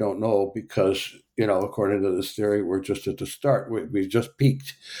go, we don't know, because according to this theory, we're just at the start. We've just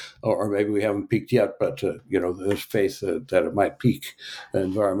peaked, or maybe we haven't peaked yet. But there's faith that it might peak.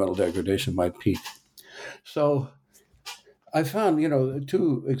 Environmental degradation might peak. So I found, the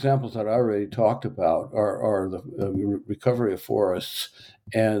two examples that I already talked about are the recovery of forests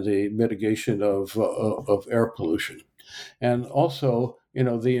and the mitigation of air pollution. And also,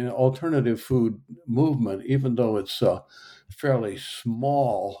 the alternative food movement, even though it's fairly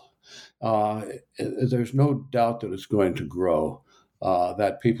small, there's no doubt that it's going to grow.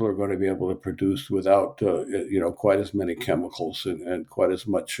 That people are going to be able to produce without, quite as many chemicals and quite as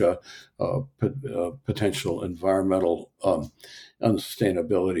much potential environmental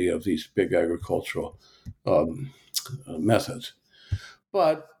unsustainability of these big agricultural methods.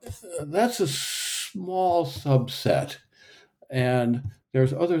 But that's a small subset, and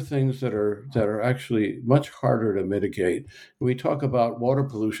there's other things that are actually much harder to mitigate. We talk about water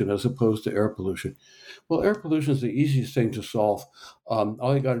pollution as opposed to air pollution. Well, air pollution is the easiest thing to solve.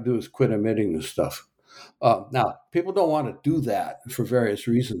 All you got to do is quit emitting this stuff. Now, people don't want to do that for various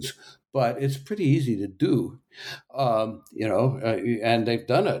reasons, but it's pretty easy to do. And they've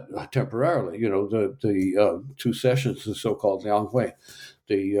done it temporarily. The two sessions, the so-called Lianghui,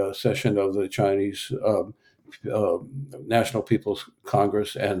 the session of the Chinese National People's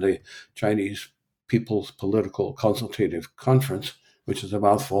Congress and the Chinese People's Political Consultative Conference, which is a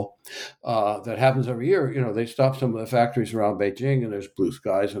mouthful, that happens every year. They stop some of the factories around Beijing, and there's blue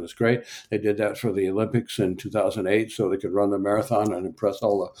skies, and it's great. They did that for the Olympics in 2008 so they could run the marathon and impress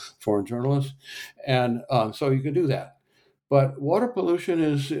all the foreign journalists. And so you can do that. But water pollution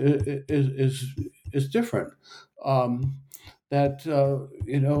is different.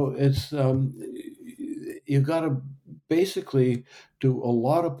 It's you've got to basically do a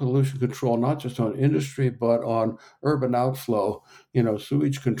lot of pollution control, not just on industry, but on urban outflow,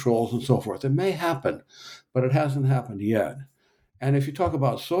 sewage controls and so forth. It may happen, but it hasn't happened yet. And if you talk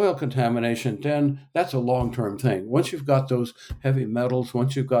about soil contamination, then that's a long-term thing. Once you've got those heavy metals,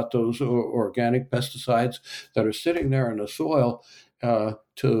 once you've got those organic pesticides that are sitting there in the soil,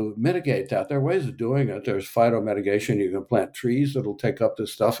 to mitigate that, there are ways of doing it. There's phytomitigation. You can plant trees that'll take up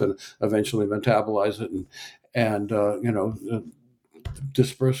this stuff and eventually metabolize it and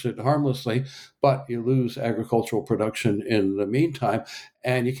disperse it harmlessly, but you lose agricultural production in the meantime,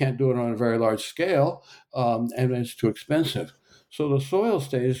 and you can't do it on a very large scale, and it's too expensive. So the soil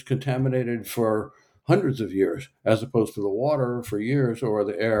stays contaminated for hundreds of years, as opposed to the water for years or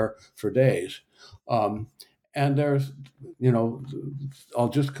the air for days. And there's, I'll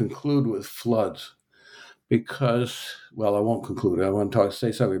just conclude with floods because, well, I won't conclude. I want to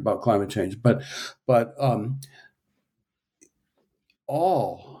say something about climate change, but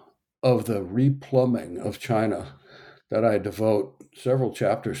all of the replumbing of China that I devote several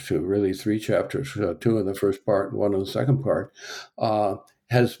chapters to, really 3 chapters, 2 in the first part and 1 in the second part,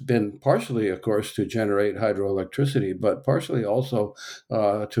 has been partially, of course, to generate hydroelectricity, but partially also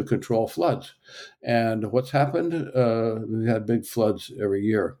to control floods. And what's happened? We had big floods every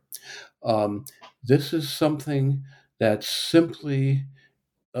year. This is something that's simply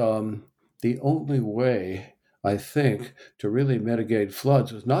the only way, I think, to really mitigate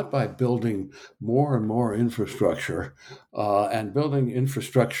floods is not by building more and more infrastructure and building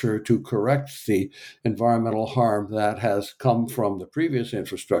infrastructure to correct the environmental harm that has come from the previous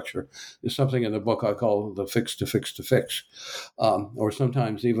infrastructure. There's something in the book I call the fix to fix to fix, or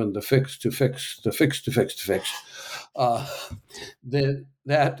sometimes even the fix to fix the fix to fix to fix.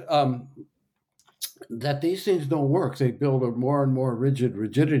 That these things don't work. They build a more and more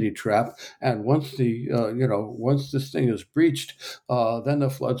rigidity trap, and once once this thing is breached, then the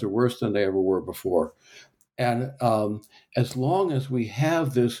floods are worse than they ever were before. And as long as we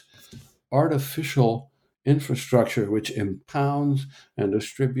have this artificial infrastructure which impounds and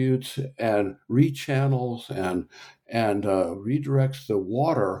distributes and rechannels and redirects the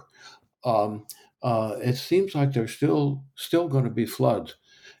water, it seems like there's still going to be floods.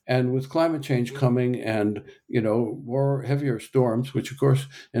 And with climate change coming and, more heavier storms, which of course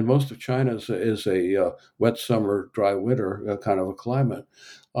in most of China is a wet summer, dry winter kind of a climate,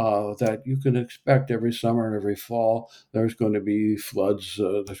 that you can expect every summer and every fall, there's going to be floods.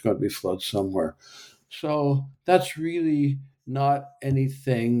 There's going to be floods somewhere. So that's really not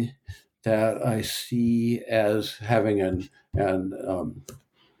anything that I see as having a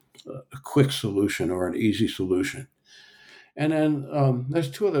quick solution or an easy solution. And then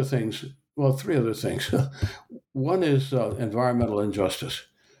there's 2 other things, well, 3 other things. One is environmental injustice.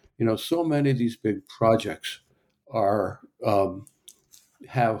 So many of these big projects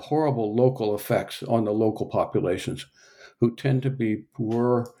have horrible local effects on the local populations, who tend to be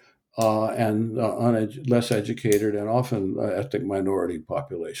poor and less educated, and often ethnic minority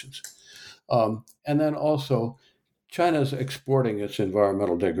populations. And then also, China's exporting its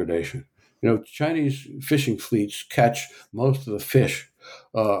environmental degradation. Chinese fishing fleets catch most of the fish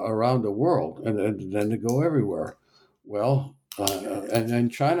around the world, and then they go everywhere. Well, and then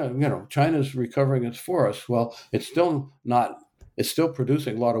China's recovering its forests. Well, it's still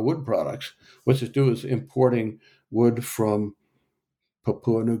producing a lot of wood products. What it's doing is importing wood from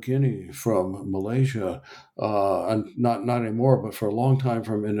Papua New Guinea, from Malaysia, and not anymore, but for a long time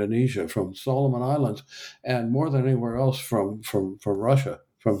from Indonesia, from Solomon Islands, and more than anywhere else from Russia,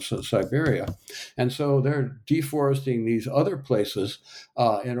 from Siberia. And so they're deforesting these other places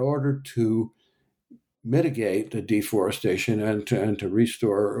in order to mitigate the deforestation and to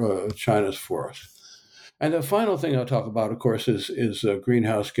restore China's forests. And the final thing I'll talk about, of course, is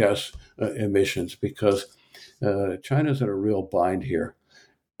greenhouse gas emissions, because China's in a real bind here.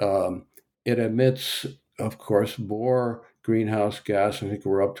 It emits, of course, more greenhouse gas. I think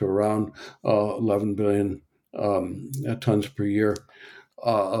we're up to around 11 billion tons per year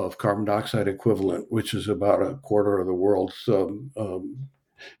of carbon dioxide equivalent, which is about a quarter of the world's,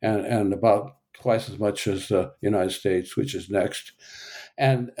 and about twice as much as the United States, which is next.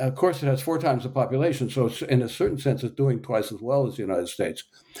 And of course, it has 4 times the population, so it's, in a certain sense, it's doing twice as well as the United States.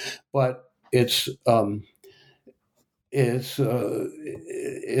 But its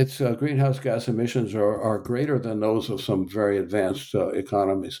greenhouse gas emissions are greater than those of some very advanced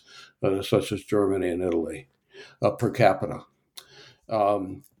economies, such as Germany and Italy, per capita.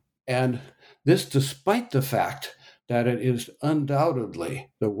 And this, despite the fact that it is undoubtedly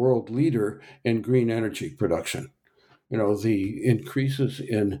the world leader in green energy production. The increases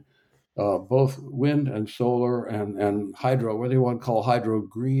in both wind and solar and hydro, whether you want to call hydro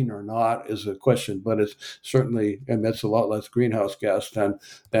green or not is a question, but it certainly emits a lot less greenhouse gas than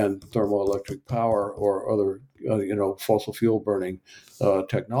thermoelectric power or other fossil fuel burning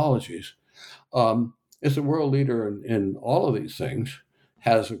technologies. It's a world leader in all of these things,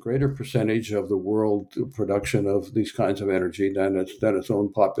 has a greater percentage of the world production of these kinds of energy than its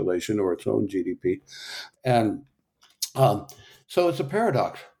own population or its own GDP. And so it's a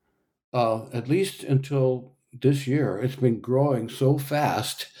paradox. At least until this year, it's been growing so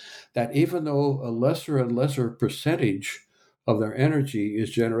fast that even though a lesser and lesser percentage of their energy is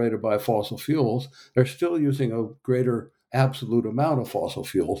generated by fossil fuels, they're still using a greater absolute amount of fossil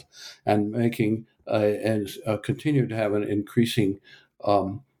fuels and making and continue to have an increasing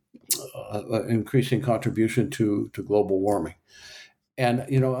contribution to global warming. And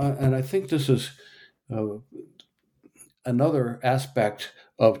and I think this is another aspect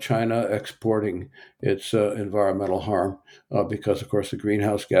of China exporting its environmental harm, because, of course, the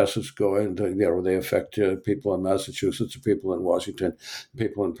greenhouse gases go into, they affect people in Massachusetts, people in Washington,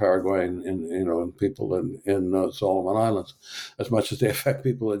 people in Paraguay, and people in Solomon Islands, as much as they affect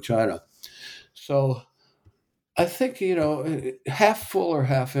people in China. So I think, half full or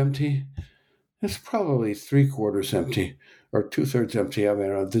half empty. It's probably 3/4 empty or 2/3 empty. I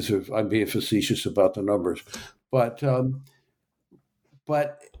mean, I'm being facetious about the numbers, but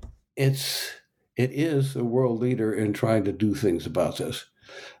it is a world leader in trying to do things about this.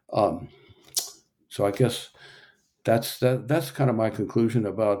 So I guess that's kind of my conclusion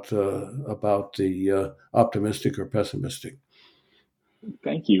about the optimistic or pessimistic.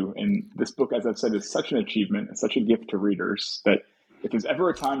 Thank you. And this book, as I've said, is such an achievement and such a gift to readers that if there's ever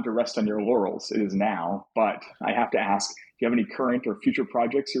a time to rest on your laurels, it is now. But I have to ask, do you have any current or future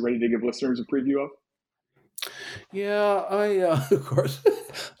projects you're ready to give listeners a preview of? Yeah, of course,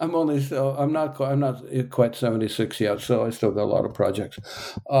 I'm not quite 76 yet, so I still got a lot of projects.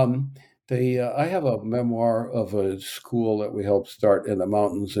 I have a memoir of a school that we helped start in the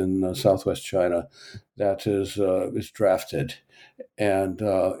mountains in southwest China that is drafted, and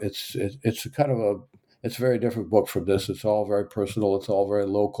it's a very different book from this. It's all very personal. It's all very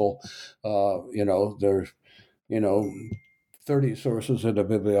local. There's 30 sources in the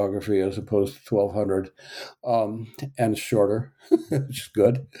bibliography as opposed to 1,200, and shorter, which is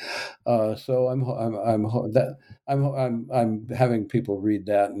good. So I'm having people read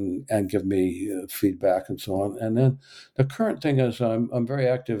that and give me feedback and so on. And then the current thing is I'm very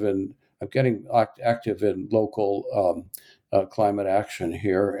active in local climate action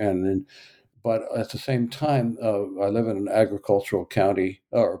here, but at the same time, I live in an agricultural county,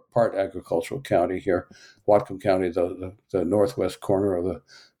 or part agricultural county here, Whatcom County, the northwest corner of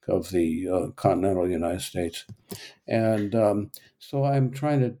the continental United States. And so I'm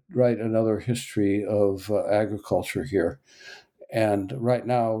trying to write another history of agriculture here. And right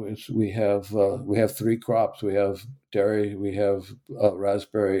now we have 3 crops. We have dairy, we have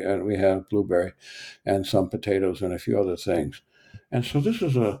raspberry, and we have blueberry, and some potatoes and a few other things. And so this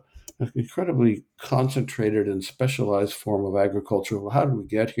is an incredibly concentrated and specialized form of agriculture. Well, how did we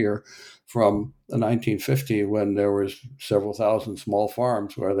get here from 1950 when there was several thousand small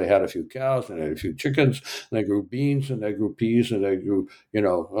farms where they had a few cows and they had a few chickens, and they grew beans and they grew peas and they grew,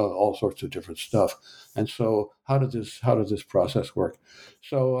 all sorts of different stuff. And so how did this process work?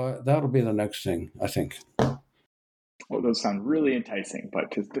 So that'll be the next thing, I think. Well, those sound really enticing,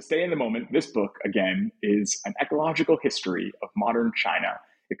 but to stay in the moment, this book, again, is An Ecological History of Modern China.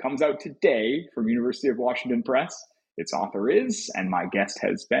 It comes out today from University of Washington Press. Its author is, and my guest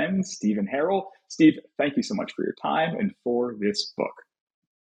has been, Stevan Harrell. Steve, thank you so much for your time and for this book.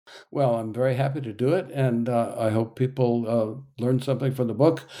 Well, I'm very happy to do it, and I hope people learn something from the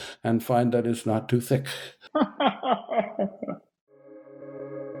book and find that it's not too thick.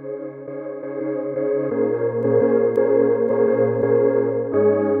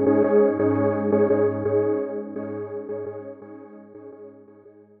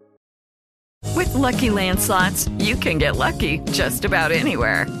 With Lucky Land Slots, you can get lucky just about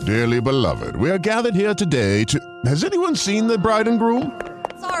anywhere. Dearly beloved, we are gathered here today to... Has anyone seen the bride and groom?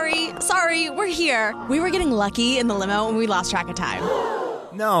 Sorry, we're here. We were getting lucky in the limo and we lost track of time.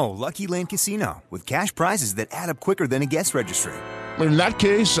 No, Lucky Land Casino, with cash prizes that add up quicker than a guest registry. In that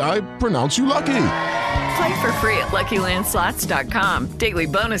case, I pronounce you lucky. Play for free at LuckyLandSlots.com. Daily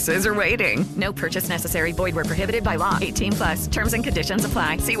bonuses are waiting. No purchase necessary. Void where prohibited by law. 18+. Terms and conditions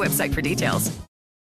apply. See website for details.